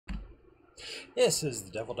This is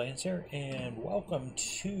the Devil Dancer, and welcome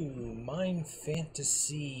to Mind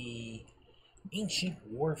Fantasy Ancient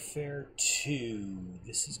Warfare 2.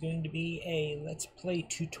 This is going to be a Let's Play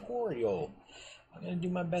tutorial. I'm going to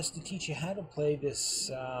do my best to teach you how to play this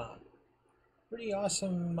pretty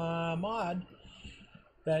awesome mod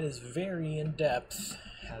that is very in-depth,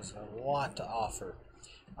 has a lot to offer.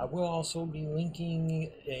 I will also be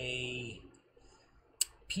linking a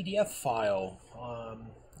PDF file.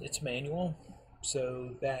 It's manual,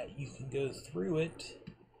 so that you can go through it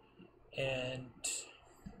and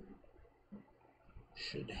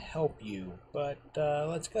should help you. But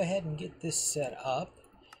let's go ahead and get this set up.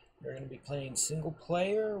 We're going to be playing single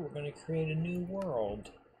player. We're going to create a new world.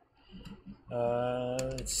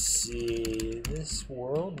 Let's see. This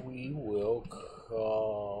world we will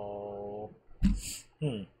call...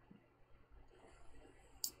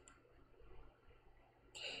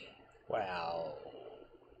 Wow.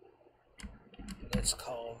 Let's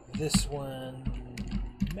call this one...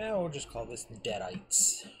 Now we'll just call this the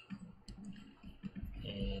Deadites.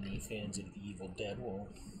 Any fans of the Evil Dead will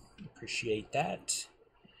appreciate that.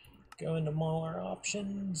 Go into Mauler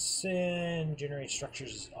options and generate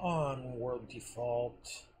structures on world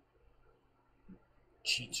default.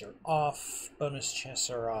 Cheats are off. Bonus chests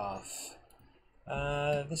are off.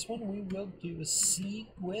 This one we will do a seed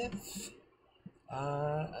with.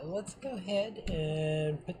 Let's go ahead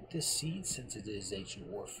and put this seed, since it is Ancient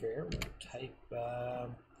Warfare. We'll type,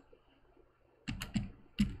 we'll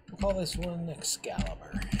call this one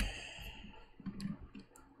Excalibur.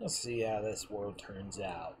 Let's see how this world turns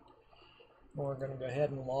out. We're going to go ahead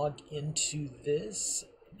and log into this,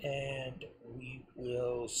 and we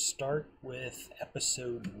will start with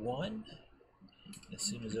episode 1 as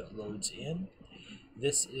soon as it loads in.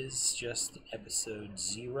 This is just episode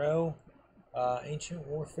 0. Ancient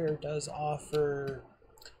Warfare does offer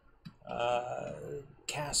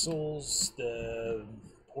castles, the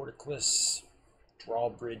portcullis,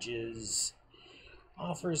 drawbridges,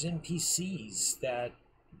 offers NPCs that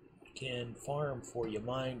can farm for you,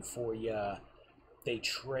 mine for you, they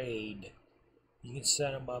trade. You can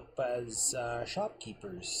set them up as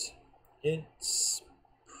shopkeepers. It's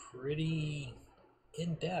pretty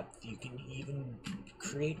in-depth. You can even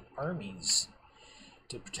create armies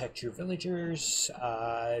to protect your villagers.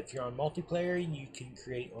 If you're on multiplayer, you can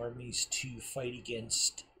create armies to fight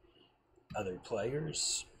against other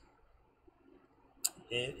players.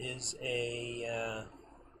 It is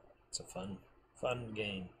it's a fun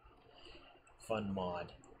game, fun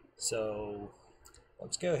mod. So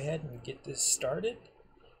let's go ahead and get this started,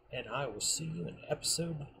 and I will see you in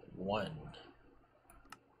episode 1.